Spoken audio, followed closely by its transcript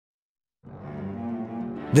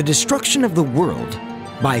The destruction of the world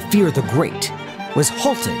by Fear the Great was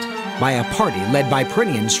halted by a party led by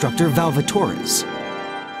Perennial instructor Valvatorez.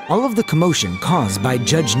 All of the commotion caused by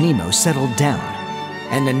Judge Nemo settled down,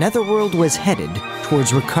 and the Netherworld was headed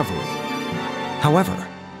towards recovery. However,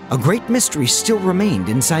 a great mystery still remained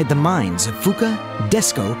inside the minds of Fuka,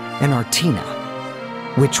 Desco, and Artina,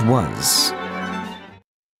 which was...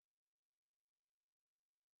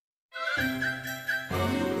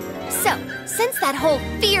 So, since that whole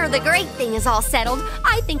Fear the Great thing is all settled,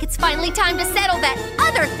 I think it's finally time to settle that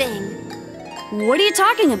other thing. What are you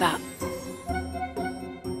talking about?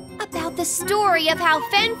 About the story of how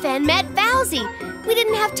Fen met Valzy. We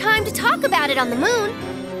didn't have time to talk about it on the moon.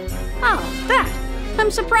 Oh, that. I'm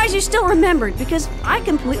surprised you still remembered, because I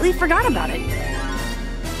completely forgot about it.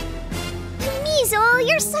 Measle,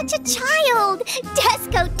 you're such a child.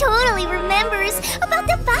 Desco totally remembers about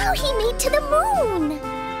the vow he made to the moon.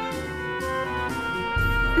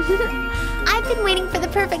 I've been waiting for the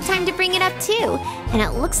perfect time to bring it up too, and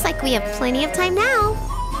it looks like we have plenty of time now.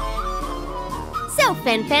 So,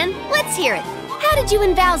 Fen, let's hear it. How did you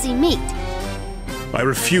and Valzy meet? I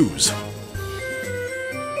refuse.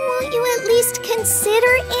 Won't you at least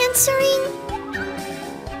consider answering?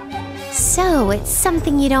 So, it's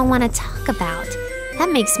something you don't want to talk about. That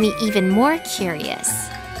makes me even more curious.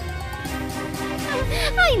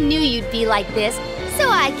 I knew you'd be like this, so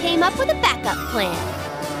I came up with a backup plan.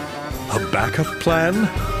 A backup plan?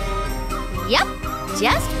 Yep,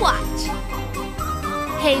 just watch.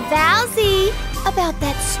 Hey, Valzy, about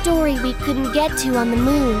that story we couldn't get to on the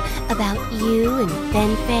moon about you and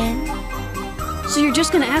Fen. So you're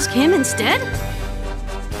just gonna ask him instead?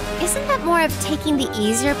 Isn't that more of taking the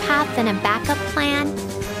easier path than a backup plan?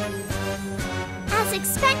 As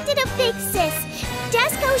expected of Big Sis,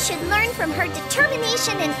 Desco should learn from her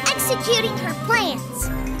determination in executing her plans.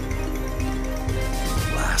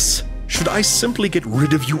 Lass, should I simply get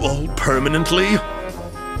rid of you all permanently?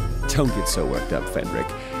 Don't get so worked up,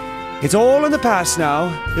 Fenrich. It's all in the past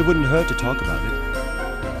now. It wouldn't hurt to talk about it.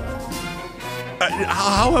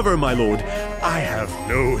 However, my lord, I have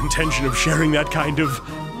no intention of sharing that kind of...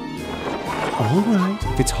 All right.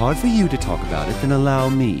 If it's hard for you to talk about it, then allow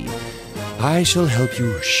me. I shall help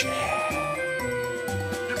you share.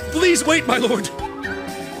 Please wait, my lord!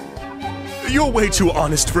 You're way too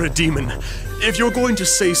honest for a demon. If you're going to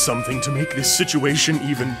say something to make this situation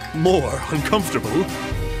even more uncomfortable,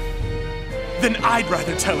 then I'd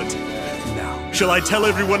rather tell it. Now, shall I tell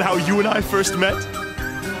everyone how you and I first met?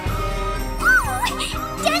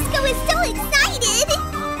 Desco is so excited!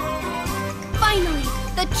 Finally,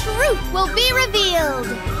 the truth will be revealed!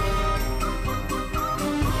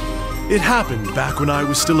 It happened back when I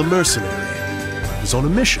was still a mercenary. I was on a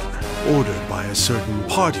mission, ordered by a certain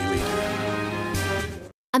party leader.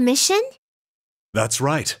 A mission? That's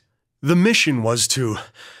right. The mission was to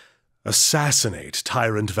assassinate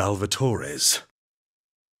Tyrant Valvatorez.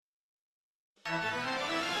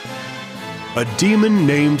 A demon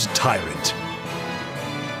named Tyrant.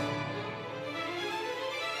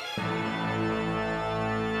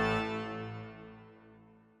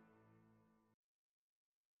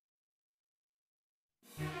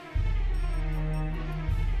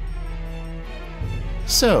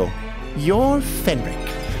 So, you're Fenrich.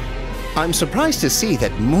 I'm surprised to see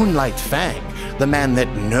that Moonlight Fang, the man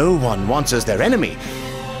that no one wants as their enemy,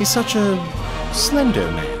 is such a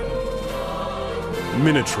slender man.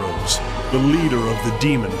 Minotros, the leader of the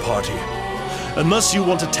demon party. Unless you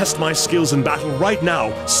want to test my skills in battle right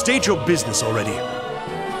now, state your business already.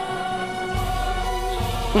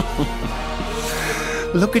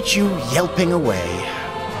 Look at you yelping away.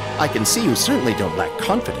 I can see you certainly don't lack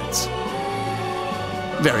confidence.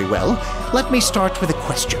 Very well, let me start with a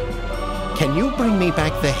question. Can you bring me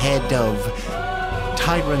back the head of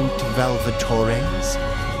Tyrant Valvatorez?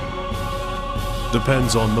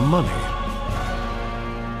 Depends on the money.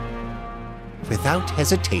 Without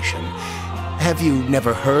hesitation, have you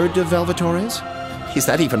never heard of Valvatorez? Is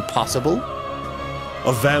that even possible?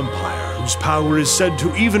 A vampire whose power is said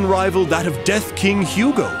to even rival that of Death King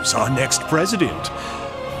Hugo's, our next president.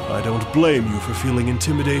 I don't blame you for feeling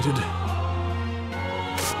intimidated.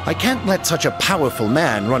 I can't let such a powerful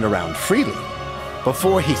man run around freely.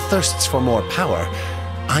 Before he thirsts for more power,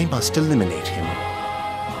 I must eliminate him.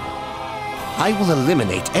 I will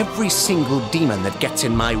eliminate every single demon that gets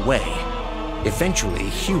in my way. Eventually,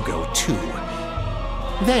 Hugo too.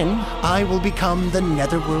 Then, I will become the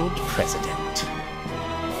Netherworld president.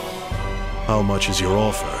 How much is your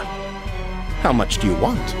offer? How much do you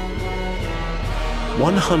want?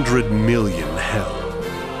 100 million hell.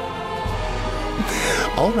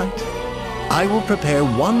 All right. I will prepare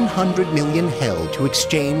 100 million hell to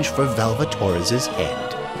exchange for Valvatorez's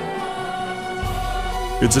head.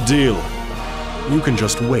 It's a deal. You can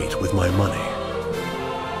just wait with my money.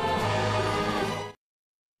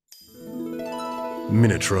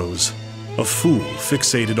 Minotros, a fool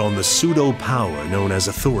fixated on the pseudo-power known as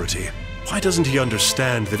authority. Why doesn't he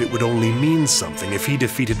understand that it would only mean something if he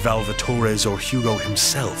defeated Valvatorez or Hugo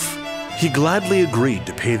himself? He gladly agreed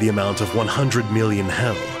to pay the amount of 100 million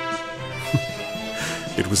hell.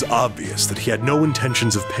 It was obvious that he had no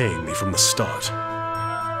intentions of paying me from the start.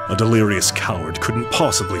 A delirious coward couldn't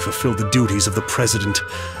possibly fulfill the duties of the president.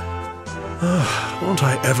 Won't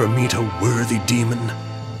I ever meet a worthy demon?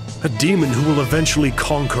 A demon who will eventually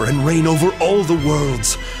conquer and reign over all the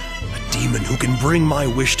worlds. A demon who can bring my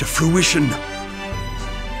wish to fruition.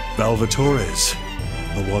 Valvatorez,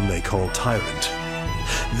 the one they call Tyrant.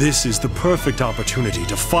 This is the perfect opportunity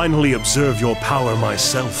to finally observe your power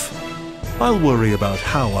myself. I'll worry about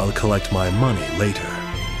how I'll collect my money later.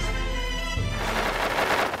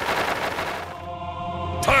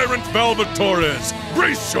 Tyrant Valvatorez,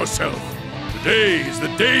 brace yourself! Today is the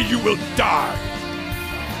day you will die!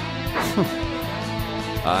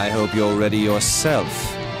 I hope you're ready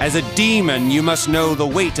yourself. As a demon, you must know the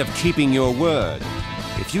weight of keeping your word.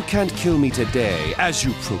 If you can't kill me today, as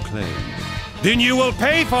you proclaim, then you will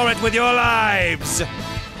pay for it with your lives! The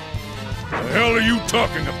hell are you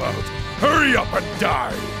talking about? Hurry up and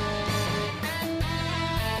die!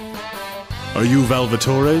 Are you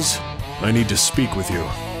Valvatorez? I need to speak with you.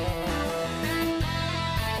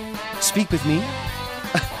 Speak with me?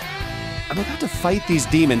 I'm about to fight these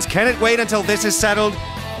demons. Can it wait until this is settled?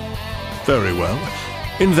 Very well.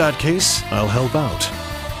 In that case, I'll help out.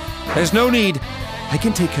 There's no need. I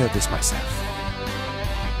can take care of this myself.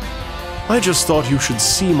 I just thought you should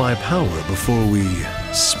see my power before we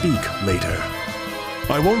speak later.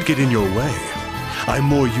 I won't get in your way. I'm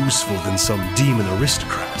more useful than some demon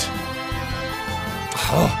aristocrat.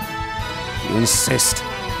 Oh, you insist.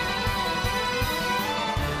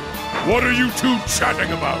 What are you two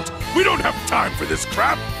chatting about? We don't have time for this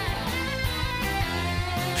crap!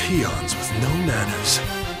 Peons with no manners.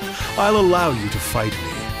 I'll allow you to fight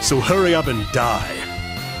me, so hurry up and die.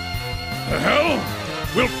 The hell?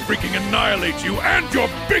 We'll freaking annihilate you and your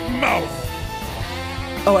big mouth!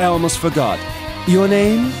 Oh, I almost forgot. Your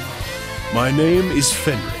name? My name is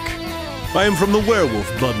Fenrich. I am from the werewolf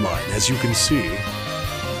bloodline, as you can see.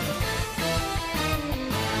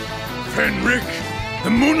 Fenrich? The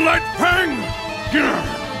Moonlight Fang? Grr,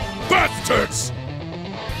 bastards!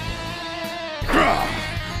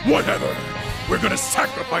 Grr, whatever. We're gonna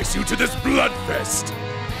sacrifice you to this bloodfest.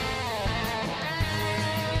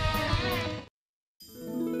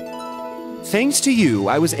 Thanks to you,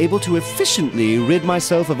 I was able to efficiently rid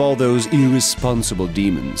myself of all those irresponsible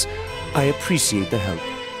demons. I appreciate the help.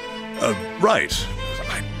 Right.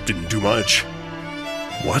 I didn't do much.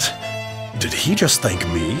 What? Did he just thank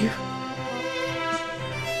me?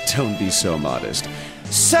 Don't be so modest.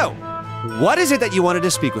 So, what is it that you wanted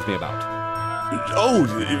to speak with me about?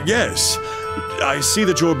 Oh, yes. I see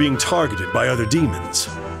that you're being targeted by other demons.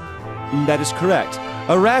 That is correct.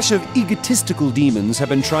 A rash of egotistical demons have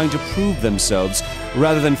been trying to prove themselves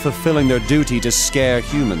rather than fulfilling their duty to scare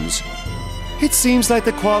humans. It seems like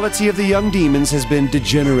the quality of the young demons has been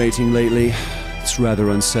degenerating lately. It's rather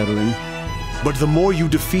unsettling. But the more you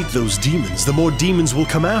defeat those demons, the more demons will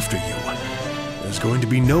come after you. There's going to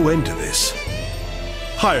be no end to this.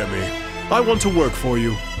 Hire me. I want to work for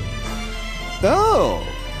you. Oh!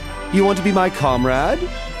 You want to be my comrade?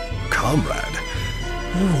 Comrade?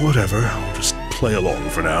 Whatever. I'll just play along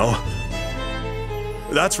for now.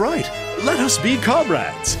 That's right. Let us be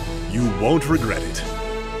comrades. You won't regret it.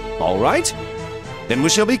 All right. Then we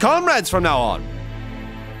shall be comrades from now on.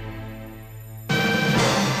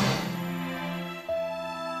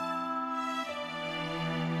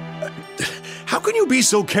 How can you be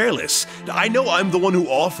so careless? I know I'm the one who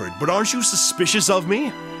offered, but aren't you suspicious of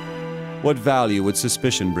me? What value would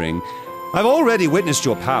suspicion bring? I've already witnessed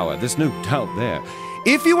your power, there's no doubt there.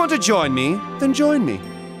 If you want to join me, then join me.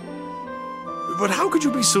 But how could you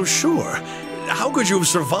be so sure? How could you have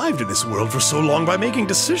survived in this world for so long by making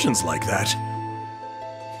decisions like that?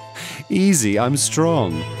 Easy, I'm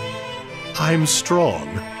strong. I'm strong?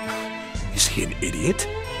 Is he an idiot?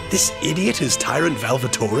 This idiot is Tyrant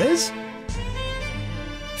Valvatorez?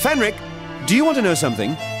 Fenrich, do you want to know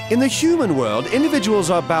something? In the human world, individuals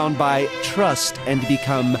are bound by trust and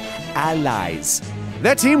become allies.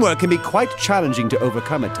 Their teamwork can be quite challenging to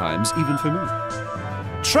overcome at times, even for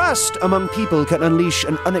me. Trust among people can unleash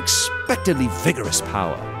an unexpectedly vigorous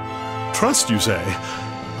power. Trust, you say?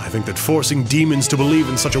 I think that forcing demons to believe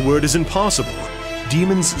in such a word is impossible.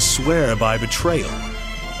 Demons swear by betrayal.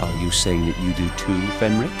 Are you saying that you do too,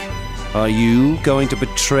 Fenrich? Are you going to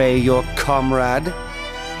betray your comrade?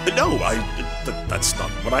 No, that's not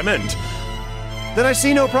what I meant. Then I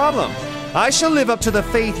see no problem. I shall live up to the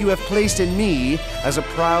faith you have placed in me as a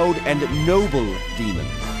proud and noble demon.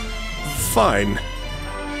 Fine.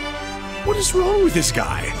 What is wrong with this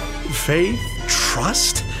guy? Faith?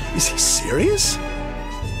 Trust? Is he serious?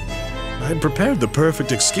 I had prepared the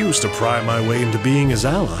perfect excuse to pry my way into being his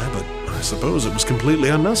ally, but I suppose it was completely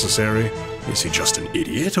unnecessary. Is he just an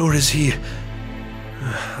idiot, or is he...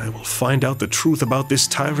 I will find out the truth about this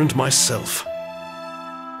tyrant myself.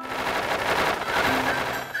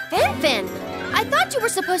 Fen, I thought you were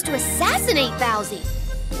supposed to assassinate Bowsy.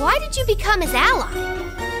 Why did you become his ally?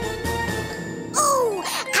 Oh,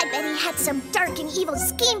 I bet he had some dark and evil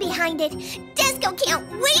scheme behind it. Desco can't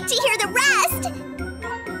wait to hear the rest!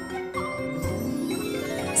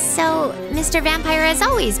 So, Mr. Vampire has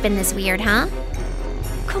always been this weird, huh?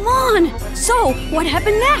 Come on! So, what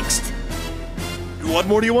happened next? What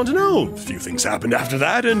more do you want to know? A few things happened after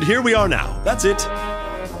that, and here we are now. That's it.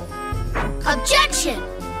 Objection!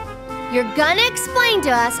 You're gonna explain to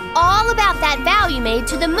us all about that vow you made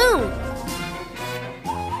to the moon.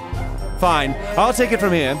 Fine, I'll take it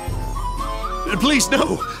from here. Please,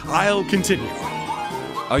 no. I'll continue.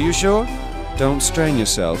 Are you sure? Don't strain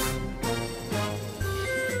yourself.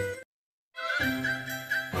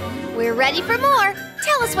 We're ready for more.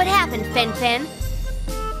 Tell us what happened, Fen.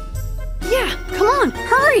 Yeah, come on,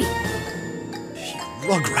 hurry!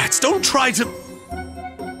 Rugrats, don't try to...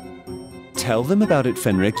 Tell them about it,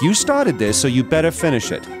 Fenrich. You started this, so you better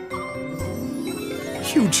finish it.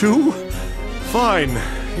 You too? Fine,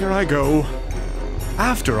 here I go.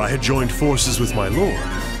 After I had joined forces with my lord.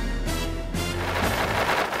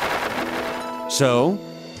 So,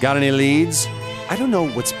 got any leads? I don't know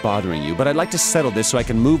what's bothering you, but I'd like to settle this so I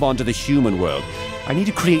can move on to the human world. I need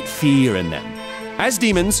to create fear in them. As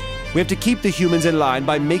demons, we have to keep the humans in line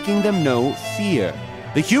by making them know fear.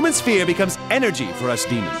 The humans' fear becomes energy for us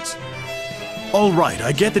demons. All right,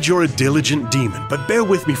 I get that you're a diligent demon, but bear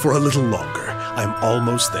with me for a little longer. I'm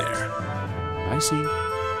almost there. I see.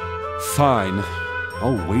 Fine.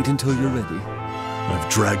 I'll wait until you're ready. I've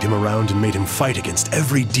dragged him around and made him fight against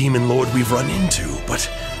every demon lord we've run into, but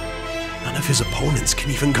none of his opponents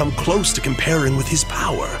can even come close to comparing with his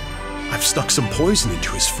power. I've stuck some poison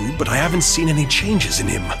into his food, but I haven't seen any changes in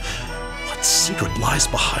him. What secret lies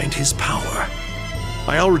behind his power?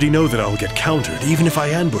 I already know that I'll get countered, even if I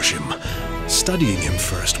ambush him. Studying him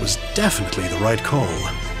first was definitely the right call.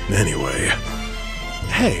 Anyway.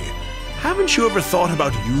 Hey, haven't you ever thought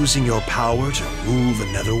about using your power to rule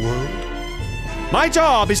the netherworld? My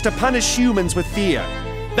job is to punish humans with fear.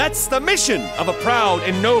 That's the mission of a proud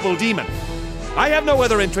and noble demon. I have no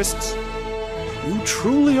other interests. You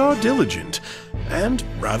truly are diligent, and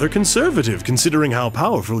rather conservative considering how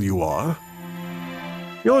powerful you are.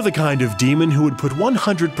 You're the kind of demon who would put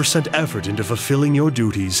 100% effort into fulfilling your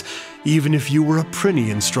duties, even if you were a Prinny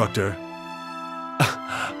instructor.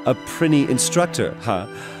 A Prinny instructor, huh?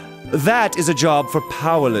 That is a job for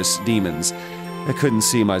powerless demons. I couldn't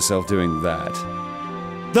see myself doing that.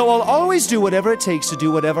 Though I'll always do whatever it takes to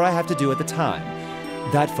do whatever I have to do at the time.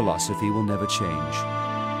 That philosophy will never change.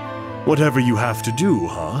 Whatever you have to do,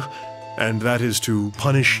 huh? And that is to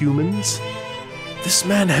punish humans? This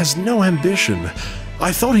man has no ambition.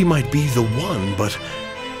 I thought he might be the one, but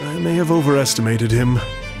I may have overestimated him.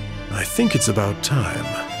 I think it's about time.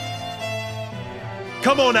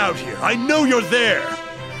 Come on out here. I know you're there.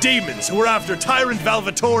 Demons who are after Tyrant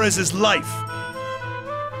Valvatorez' life.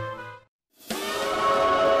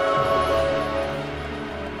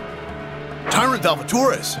 Tyrant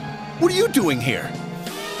Valvatorez, what are you doing here?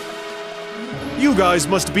 You guys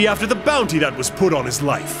must be after the bounty that was put on his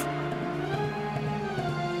life.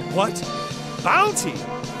 What? Bounty?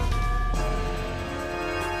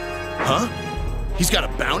 Huh? He's got a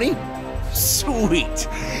bounty? Sweet.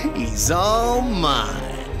 He's all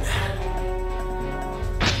mine.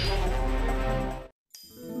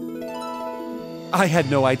 I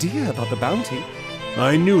had no idea about the bounty.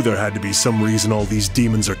 I knew there had to be some reason all these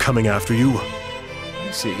demons are coming after you.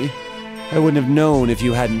 I see. I wouldn't have known if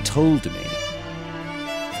you hadn't told me.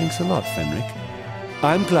 Thanks a lot, Fenrich.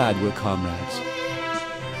 I'm glad we're comrades.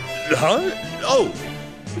 Huh? Oh,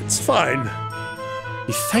 it's fine.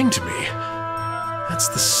 He thanked me. That's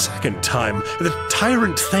the second time the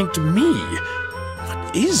tyrant thanked me.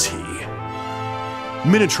 What is he?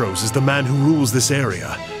 Minotros is the man who rules this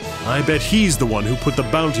area. I bet he's the one who put the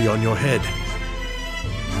bounty on your head.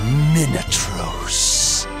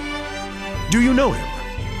 Minotros. Do you know him?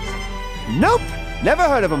 Nope, never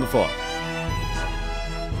heard of him before.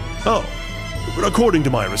 Oh, but according to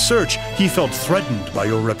my research, he felt threatened by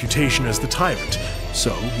your reputation as the tyrant,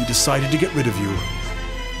 so he decided to get rid of you.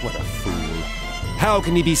 What a fool. How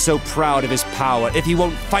can he be so proud of his power if he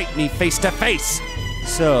won't fight me face to face?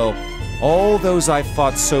 So, all those I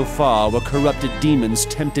fought so far were corrupted demons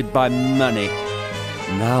tempted by money.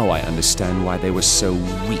 Now I understand why they were so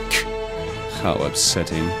weak. How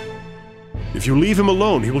upsetting. If you leave him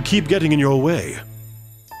alone, he will keep getting in your way.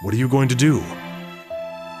 What are you going to do?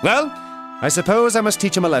 Well, I suppose I must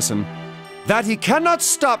teach him a lesson. That he cannot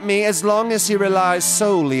stop me as long as he relies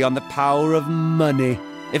solely on the power of money.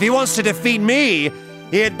 If he wants to defeat me,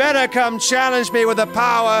 he had better come challenge me with a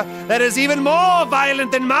power that is even more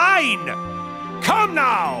violent than mine! Come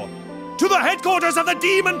now! To the headquarters of the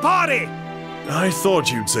Demon Party! I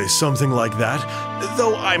thought you'd say something like that,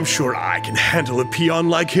 though I'm sure I can handle a peon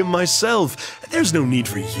like him myself. There's no need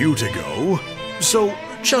for you to go. So,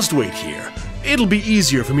 just wait here. It'll be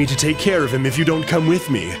easier for me to take care of him if you don't come with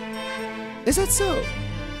me. Is that so?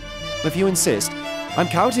 If you insist, I'm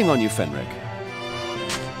counting on you, Fenrich.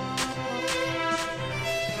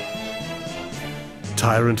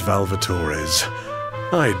 Tyrant Valvatorez.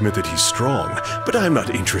 I admit that he's strong, but I'm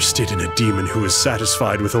not interested in a demon who is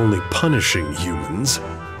satisfied with only punishing humans.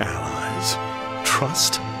 Allies.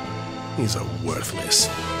 Trust? He's a worthless.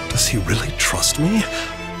 Does he really trust me?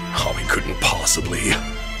 Oh, he couldn't possibly.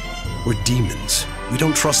 We're demons. We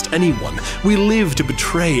don't trust anyone. We live to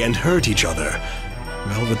betray and hurt each other.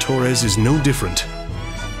 Valvatorez is no different.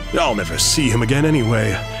 I'll never see him again anyway.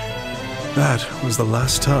 That was the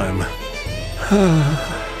last time.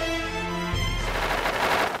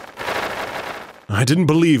 I didn't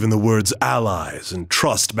believe in the words allies and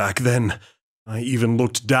trust back then. I even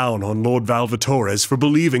looked down on Lord Valvatorez for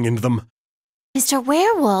believing in them. Mr.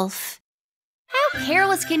 Werewolf. How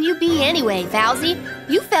careless can you be anyway, Valzy?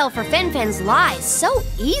 You fell for Fenfen's lies so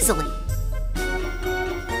easily.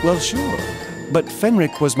 Well, sure, but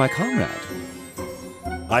Fenrich was my comrade.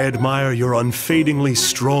 I admire your unfadingly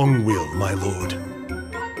strong will, my lord.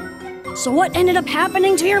 So what ended up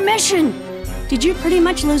happening to your mission? Did you pretty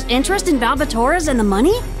much lose interest in Valvatorez and the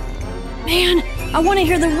money? Man, I want to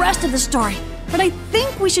hear the rest of the story, but I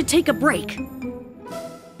think we should take a break.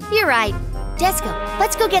 You're right. Desco,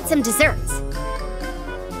 let's go get some desserts.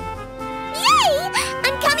 Yay!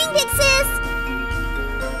 I'm coming, big sis!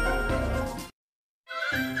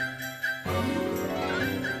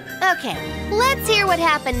 Okay, let's hear what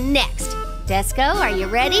happened next. Desco, are you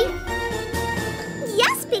ready?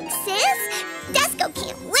 Yes, big sis! Desco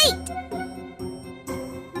can't wait!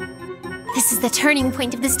 This is the turning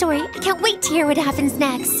point of the story. I can't wait to hear what happens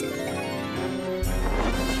next.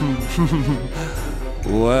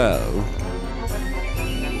 Well...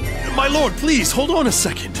 My lord, please, hold on a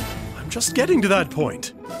second. I'm just getting to that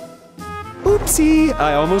point. Oopsie,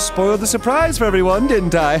 I almost spoiled the surprise for everyone,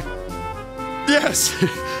 didn't I? Yes,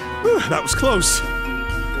 that was close.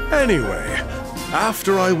 Anyway,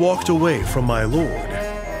 after I walked away from my lord...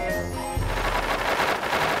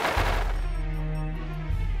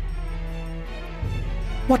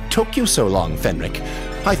 What took you so long, Fenrich?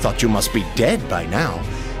 I thought you must be dead by now.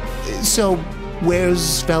 So,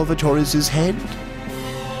 where's Valvatorez's head?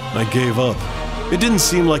 I gave up. It didn't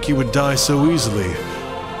seem like he would die so easily.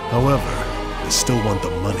 However, I still want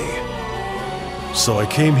the money. So I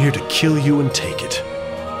came here to kill you and take it.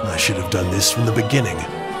 I should have done this from the beginning.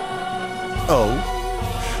 Oh?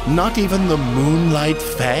 Not even the Moonlight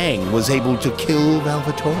Fang was able to kill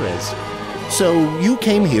Valvatorez. So you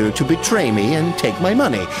came here to betray me and take my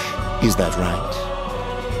money. Is that right?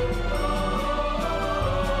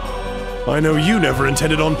 I know you never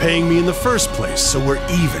intended on paying me in the first place, so we're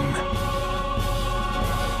even.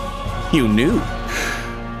 You knew?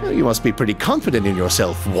 You must be pretty confident in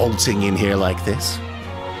yourself, waltzing in here like this.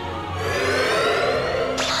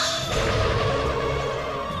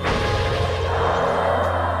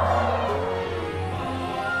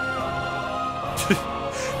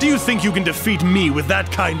 Do you think you can defeat me with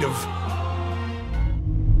that kind of...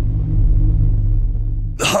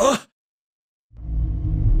 Huh?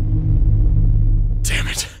 Damn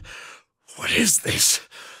it. What is this?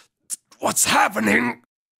 What's happening?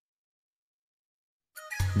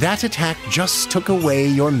 That attack just took away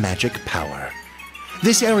your magic power.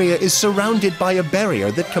 This area is surrounded by a barrier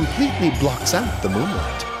that completely blocks out the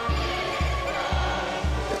moonlight.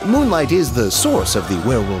 Moonlight is the source of the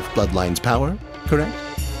werewolf bloodline's power, correct?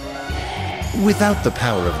 Without the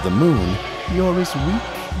power of the moon, you're as weak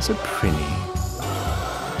as a prinny.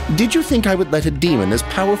 Did you think I would let a demon as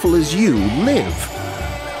powerful as you live?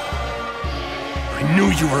 I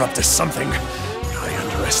knew you were up to something, but I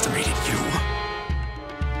underestimated you.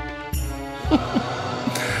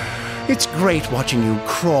 It's great watching you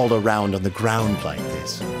crawl around on the ground like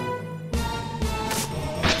this.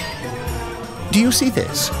 Do you see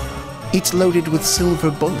this? It's loaded with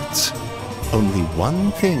silver bullets. Only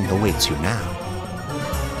one thing awaits you now.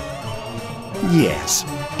 Yes,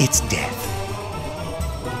 it's death.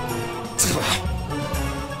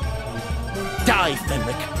 Die,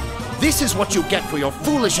 Fenrich. This is what you get for your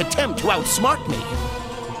foolish attempt to outsmart me.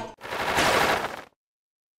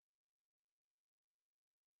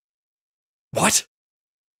 What?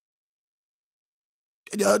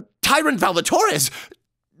 Tyrant Valvatorez!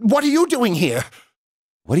 What are you doing here?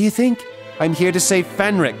 What do you think? I'm here to save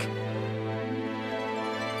Fenrich.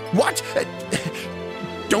 What?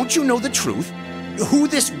 Don't you know the truth? Who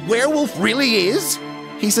this werewolf really is?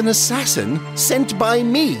 He's an assassin sent by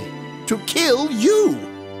me to kill you.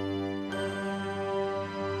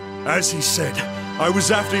 As he said, I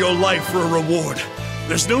was after your life for a reward.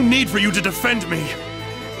 There's no need for you to defend me.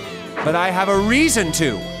 But I have a reason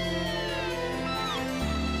to.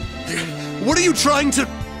 What are you trying to...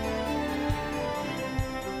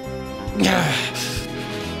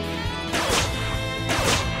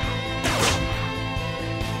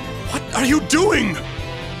 What are you doing?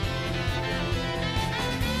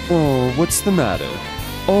 Oh, what's the matter?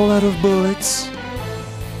 All out of bullets?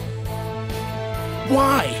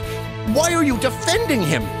 Why? Why are you defending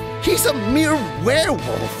him? He's a mere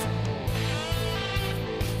werewolf.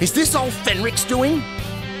 Is this all Fenrich's doing?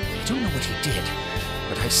 I don't know what he did,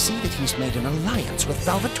 but I see that he's made an alliance with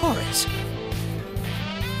Valvatorez.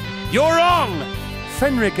 You're wrong!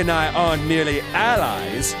 Fenrich and I aren't merely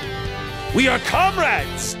allies. We are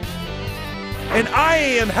comrades! And I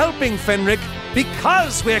am helping Fenrich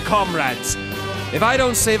because we're comrades. If I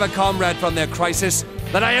don't save a comrade from their crisis,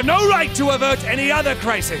 then I have no right to avert any other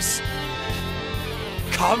crisis.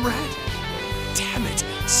 Comrade? Damn it!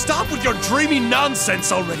 Stop with your dreamy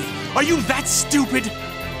nonsense already! Are you that stupid?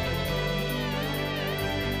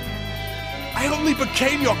 I only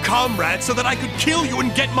became your comrade so that I could kill you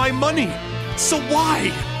and get my money. So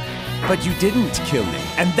why? But you didn't kill me,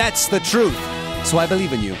 and that's the truth. So I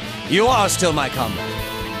believe in you. You are still my comrade.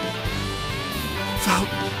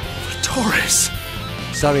 Valvatorez.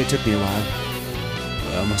 Sorry it took me a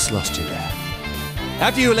while. I almost lost you there.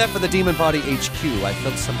 After you left for the Demon Party HQ, I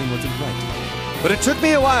felt something wasn't right. But it took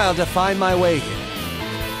me a while to find my way here.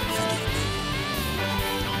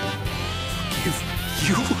 Forgive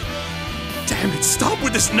you? Damn it, stop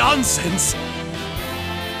with this nonsense!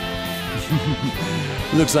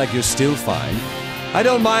 Looks like you're still fine. I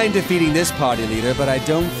don't mind defeating this party leader, but I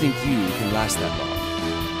don't think you can last that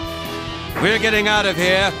long. We're getting out of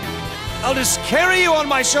here. I'll just carry you on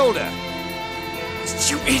my shoulder.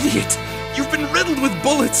 You idiot! You've been riddled with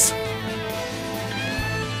bullets!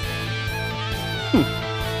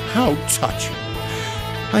 How touching.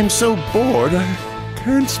 I'm so bored, I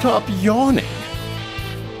can't stop yawning.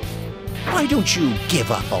 Why don't you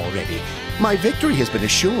give up already? My victory has been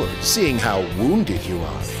assured, seeing how wounded you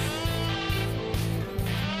are.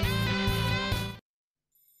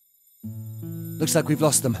 Looks like we've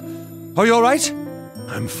lost them. Are you all right?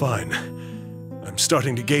 I'm fine. I'm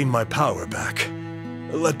starting to gain my power back.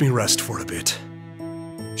 Let me rest for a bit.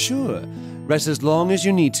 Sure. Rest as long as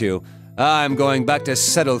you need to. I'm going back to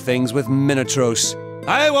settle things with Minotros.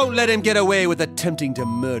 I won't let him get away with attempting to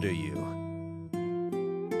murder you.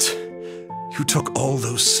 You took all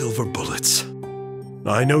those silver bullets.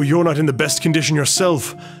 I know you're not in the best condition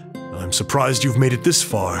yourself. I'm surprised you've made it this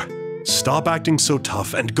far. Stop acting so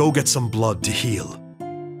tough and go get some blood to heal.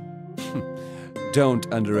 Don't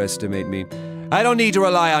underestimate me. I don't need to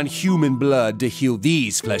rely on human blood to heal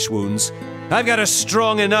these flesh wounds. I've got a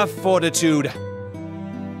strong enough fortitude.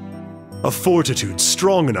 A fortitude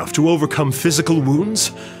strong enough to overcome physical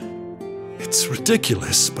wounds? It's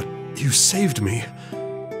ridiculous, but you saved me,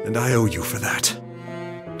 and I owe you for that.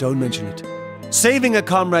 Don't mention it. Saving a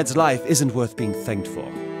comrade's life isn't worth being thanked for.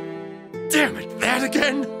 Damn it, that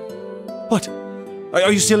again? What?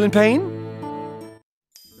 Are you still in pain?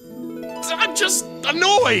 I'm just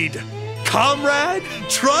annoyed! Comrade?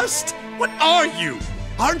 Trust? What are you?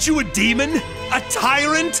 Aren't you a demon? A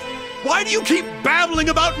tyrant? Why do you keep babbling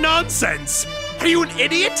about nonsense? Are you an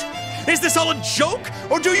idiot? Is this all a joke?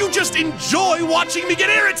 Or do you just enjoy watching me get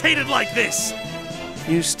irritated like this?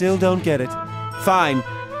 You still don't get it. Fine.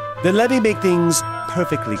 Then let me make things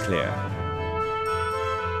perfectly clear.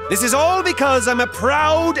 This is all because I'm a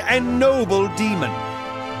proud and noble demon.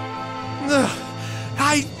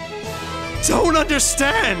 I don't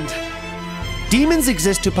understand. Demons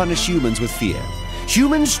exist to punish humans with fear.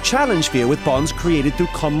 Humans challenge fear with bonds created through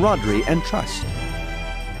camaraderie and trust.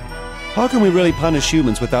 How can we really punish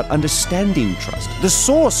humans without understanding trust, the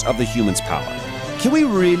source of the humans' power? Can we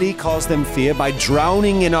really cause them fear by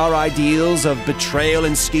drowning in our ideals of betrayal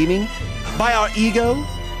and scheming? By our ego?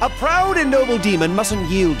 A proud and noble demon mustn't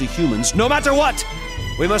yield to humans, no matter what!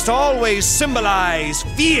 We must always symbolize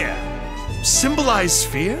fear! Symbolize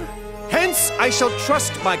fear? Hence, I shall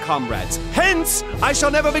trust my comrades. Hence, I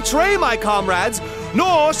shall never betray my comrades,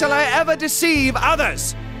 nor shall I ever deceive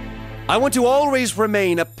others. I want to always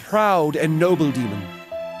remain a proud and noble demon,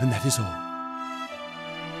 and that is all.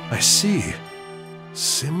 I see.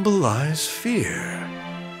 Symbolize fear.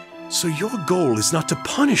 So your goal is not to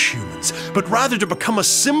punish humans, but rather to become a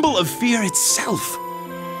symbol of fear itself.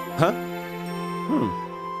 Huh?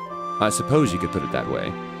 I suppose you could put it that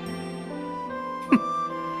way.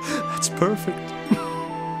 That's perfect.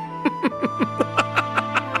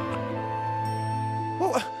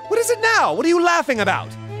 What is it now? What are you laughing about?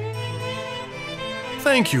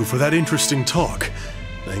 Thank you for that interesting talk.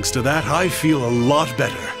 Thanks to that, I feel a lot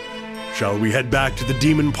better. Shall we head back to the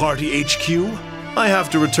Demon Party HQ? I have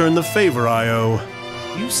to return the favor I owe.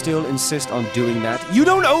 You still insist on doing that? You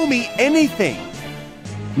don't owe me anything!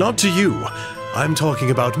 Not to you. I'm talking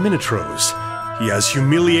about Minotros. He has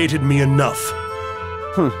humiliated me enough.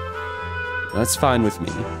 That's fine with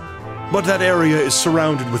me. But that area is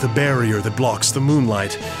surrounded with a barrier that blocks the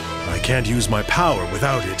moonlight. I can't use my power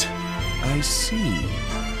without it. I see.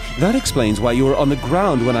 That explains why you were on the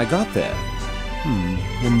ground when I got there.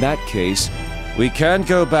 In that case, we can't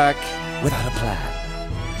go back without a plan.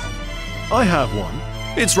 I have one.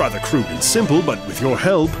 It's rather crude and simple, but with your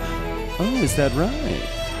help... Oh, is that right?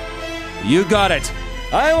 You got it.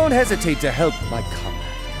 I won't hesitate to help my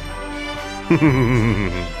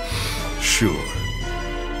comrade. Sure.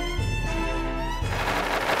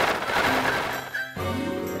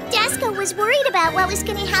 Disgaea was worried about what was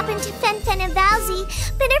going to happen to Fen and Valzy,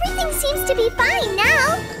 but everything seems to be fine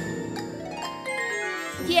now.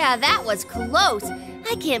 Yeah, that was close.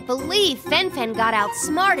 I can't believe Fen got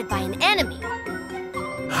outsmarted by an enemy.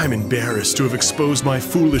 I'm embarrassed to have exposed my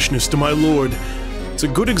foolishness to my lord. It's a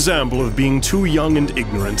good example of being too young and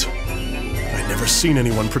ignorant. I'd never seen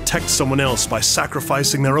anyone protect someone else by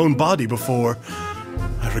sacrificing their own body before.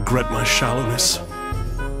 I regret my shallowness.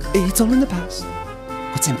 It's all in the past.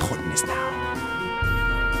 What's important is now.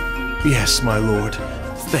 Yes, my lord.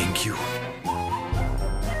 Thank you.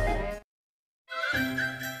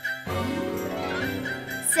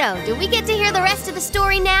 So, do we get to hear the rest of the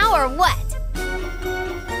story now, or what?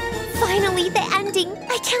 Finally, the ending.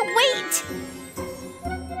 I can't wait.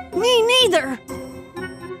 Me neither.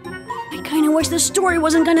 I kinda wish the story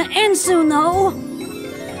wasn't gonna end soon, though.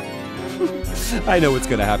 I know what's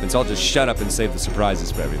gonna happen, so I'll just shut up and save the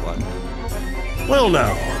surprises for everyone. Well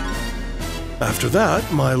now, after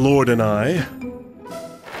that, my lord and I...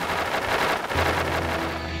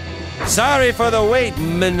 Sorry for the wait,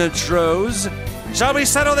 Minotros. Shall we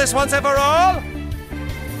settle this once and for all?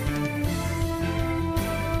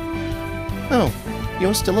 Oh,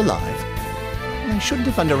 you're still alive. I shouldn't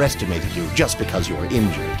have underestimated you just because you were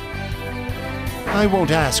injured. I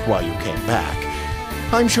won't ask why you came back.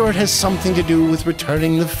 I'm sure it has something to do with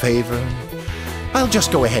returning the favor. I'll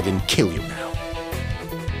just go ahead and kill you now.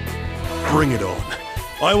 Bring it on.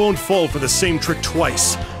 I won't fall for the same trick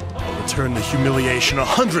twice. I'll return the humiliation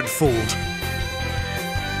 100-fold.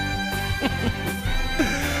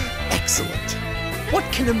 Excellent. What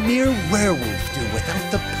can a mere werewolf do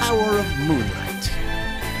without the power of moonlight?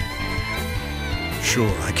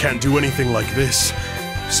 Sure, I can't do anything like this.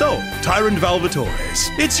 So, Tyrant Valvatorez,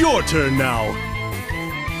 it's your turn now.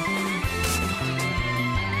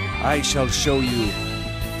 I shall show you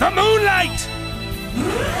the moonlight!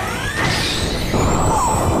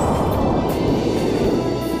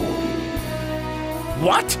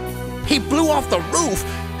 What? He blew off the roof?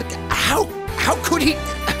 How could he...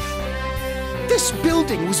 This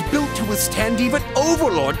building was built to withstand even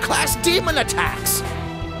Overlord-class demon attacks!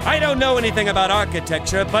 I don't know anything about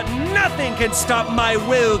architecture, but nothing can stop my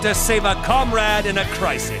will to save a comrade in a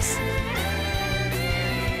crisis.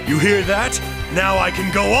 You hear that? Now I can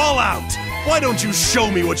go all out! Why don't you show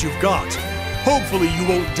me what you've got? Hopefully you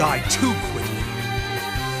won't die too quickly.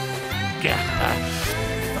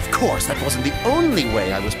 Of course, that wasn't the only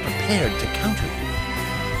way I was prepared to counter you.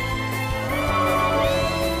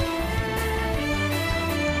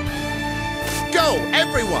 Go,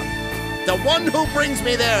 everyone! The one who brings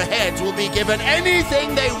me their heads will be given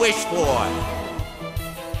anything they wish for!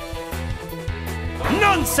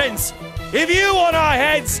 Nonsense! If you want our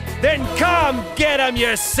heads, then come get them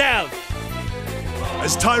yourself!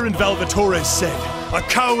 As Tyrant Valvatorez said, a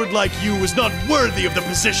coward like you is not worthy of the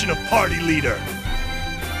position of party leader.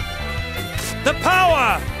 The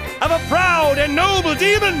power of a proud and noble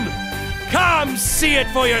demon! Come see it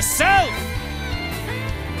for yourself!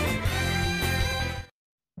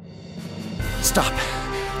 Stop.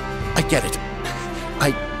 I get it.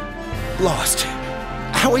 I lost.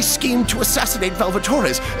 How I schemed to assassinate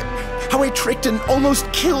Valvatorez. How I tricked and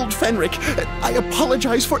almost killed Fenrich. I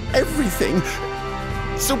apologize for everything.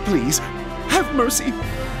 So please, have mercy.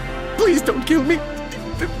 Please don't kill me.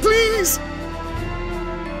 Please!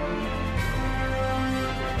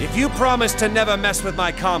 If you promise to never mess with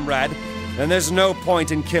my comrade, then there's no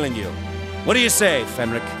point in killing you. What do you say,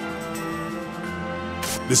 Fenrich?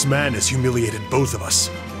 This man has humiliated both of us.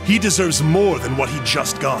 He deserves more than what he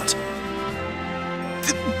just got.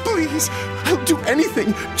 Please, I'll do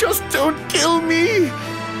anything. Just don't kill me!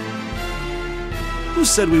 Who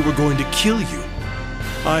said we were going to kill you?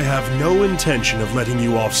 I have no intention of letting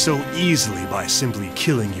you off so easily by simply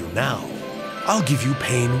killing you now. I'll give you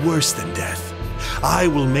pain worse than death. I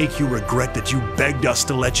will make you regret that you begged us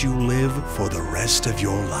to let you live for the rest of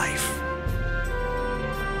your life.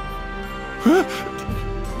 Huh?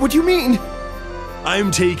 What do you mean?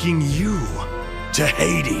 I'm taking you to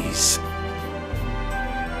Hades.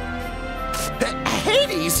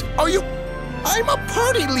 Hades? Are you... I'm a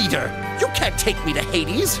party leader. You can't take me to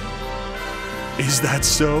Hades. Is that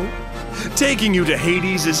so? Taking you to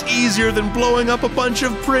Hades is easier than blowing up a bunch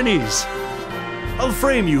of prinnies. I'll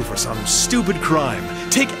frame you for some stupid crime,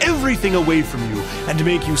 take everything away from you, and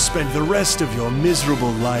make you spend the rest of your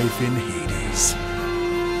miserable life in Hades.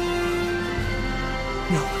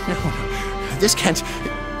 No. This can't...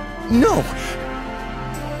 No!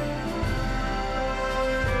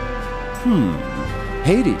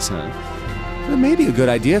 Hades, huh? Well, it may be a good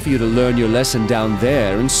idea for you to learn your lesson down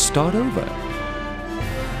there and start over.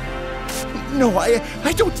 No, I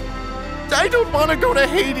don't want to go to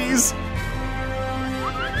Hades!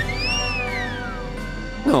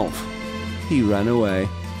 No, he ran away.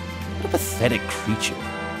 What a pathetic creature.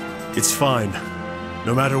 It's fine.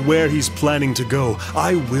 No matter where he's planning to go,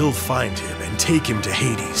 I will find him and take him to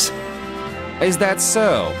Hades. Is that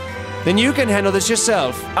so? Then you can handle this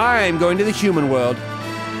yourself. I'm going to the human world.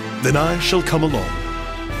 Then I shall come along.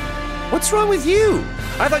 What's wrong with you?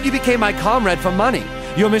 I thought you became my comrade for money.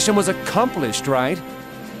 Your mission was accomplished, right?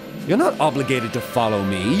 You're not obligated to follow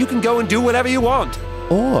me. You can go and do whatever you want.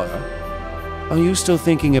 Or are you still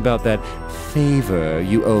thinking about that favor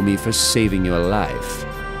you owe me for saving your life?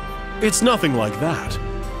 It's nothing like that.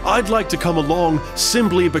 I'd like to come along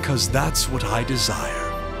simply because that's what I desire.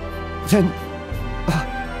 Then,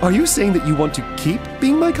 are you saying that you want to keep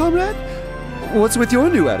being my comrade? What's with your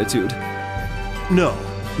new attitude? No,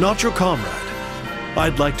 not your comrade.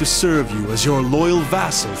 I'd like to serve you as your loyal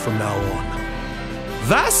vassal from now on.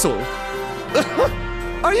 Vassal?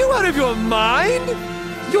 Are you out of your mind?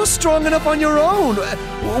 You're strong enough on your own.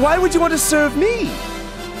 Why would you want to serve me?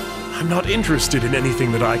 I'm not interested in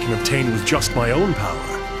anything that I can obtain with just my own power.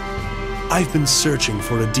 I've been searching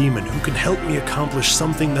for a demon who can help me accomplish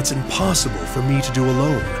something that's impossible for me to do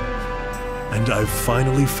alone. And I've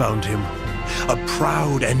finally found him. A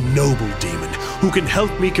proud and noble demon who can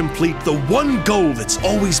help me complete the one goal that's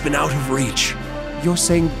always been out of reach. You're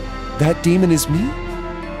saying that demon is me?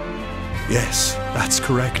 Yes, that's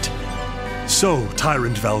correct. So,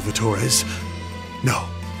 Tyrant Valvatorez... No,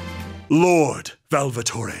 Lord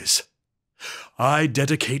Valvatorez. I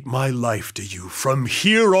dedicate my life to you from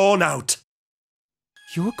here on out.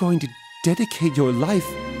 You're going to dedicate your life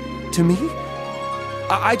to me?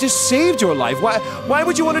 I just saved your life. Why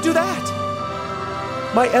would you want to do that?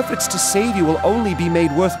 My efforts to save you will only be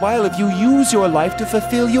made worthwhile if you use your life to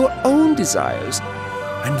fulfill your own desires.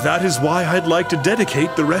 And that is why I'd like to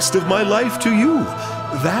dedicate the rest of my life to you.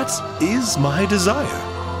 That is my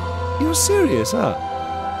desire. You're serious, huh?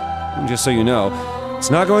 And just so you know,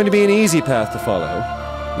 it's not going to be an easy path to follow.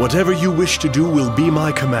 Whatever you wish to do will be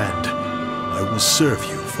my command. I will serve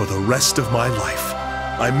you for the rest of my life.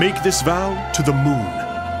 I make this vow to the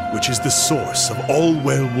moon, which is the source of all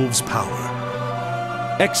werewolves' power.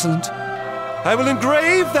 Excellent. I will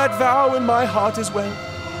engrave that vow in my heart as well.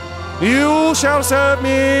 You shall serve me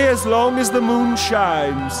as long as the moon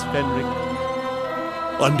shines, Fenrich.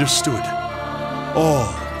 Understood.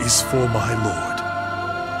 All is for my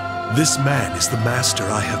lord. This man is the master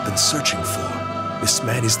I have been searching for. This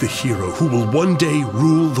man is the hero who will one day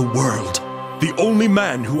rule the world. The only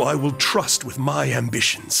man who I will trust with my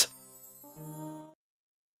ambitions.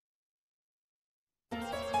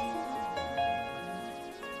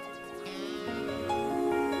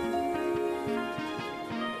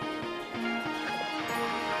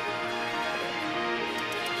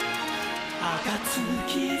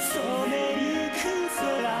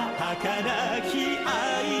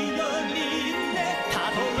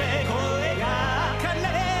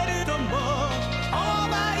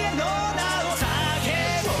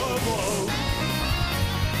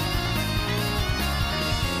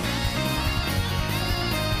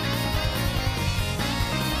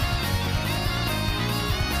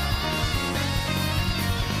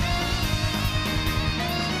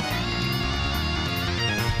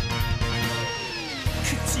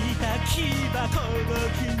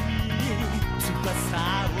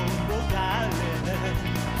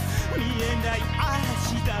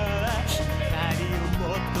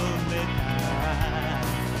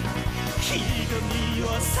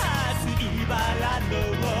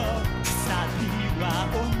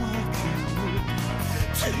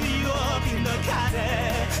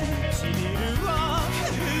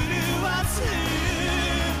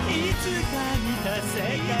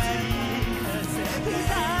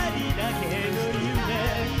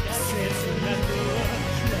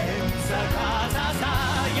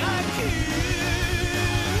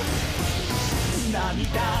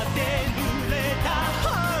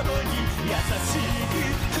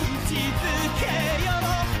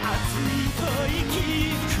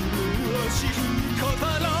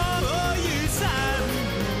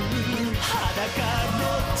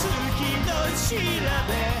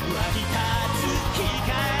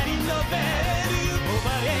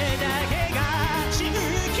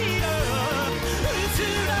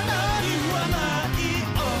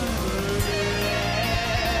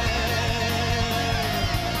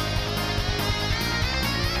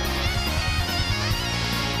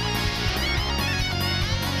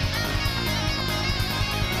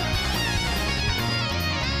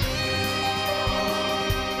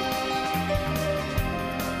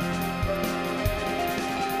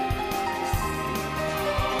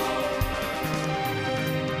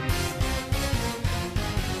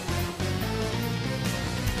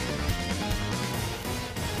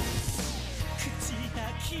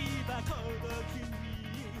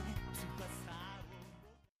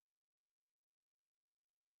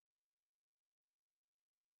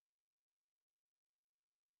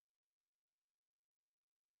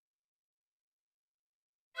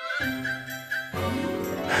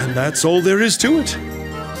 And that's all there is to it.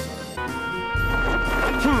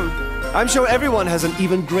 I'm sure everyone has an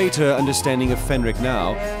even greater understanding of Fenrich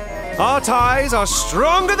now. Our ties are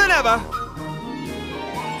stronger than ever!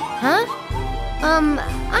 Huh? I'm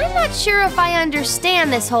not sure if I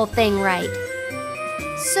understand this whole thing right.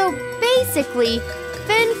 So basically,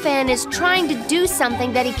 Fen is trying to do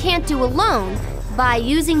something that he can't do alone by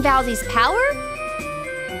using Valzi's power?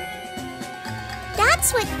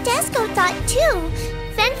 That's what Desco thought too.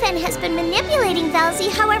 Fen has been manipulating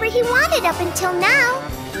Valzi however he wanted up until now.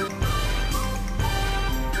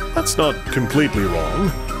 That's not completely wrong.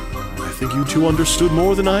 I think you two understood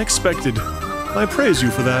more than I expected. I praise you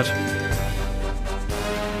for that.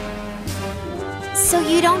 So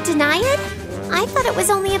you don't deny it? I thought it was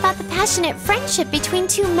only about the passionate friendship between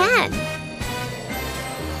two men.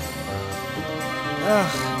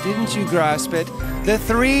 Ugh, didn't you grasp it? The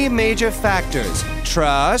three major factors: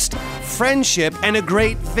 trust, friendship, and a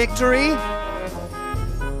great victory?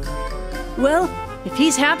 Well, if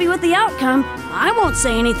he's happy with the outcome, I won't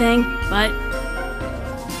say anything, but...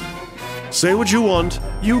 Say what you want.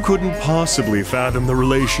 You couldn't possibly fathom the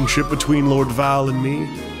relationship between Lord Val and me.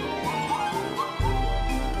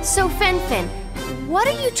 So Fen, what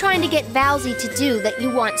are you trying to get Valzi to do that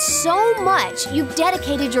you want so much you've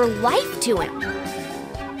dedicated your life to him?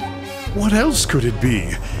 What else could it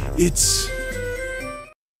be? It's...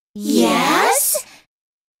 Yes?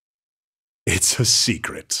 It's a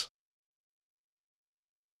secret.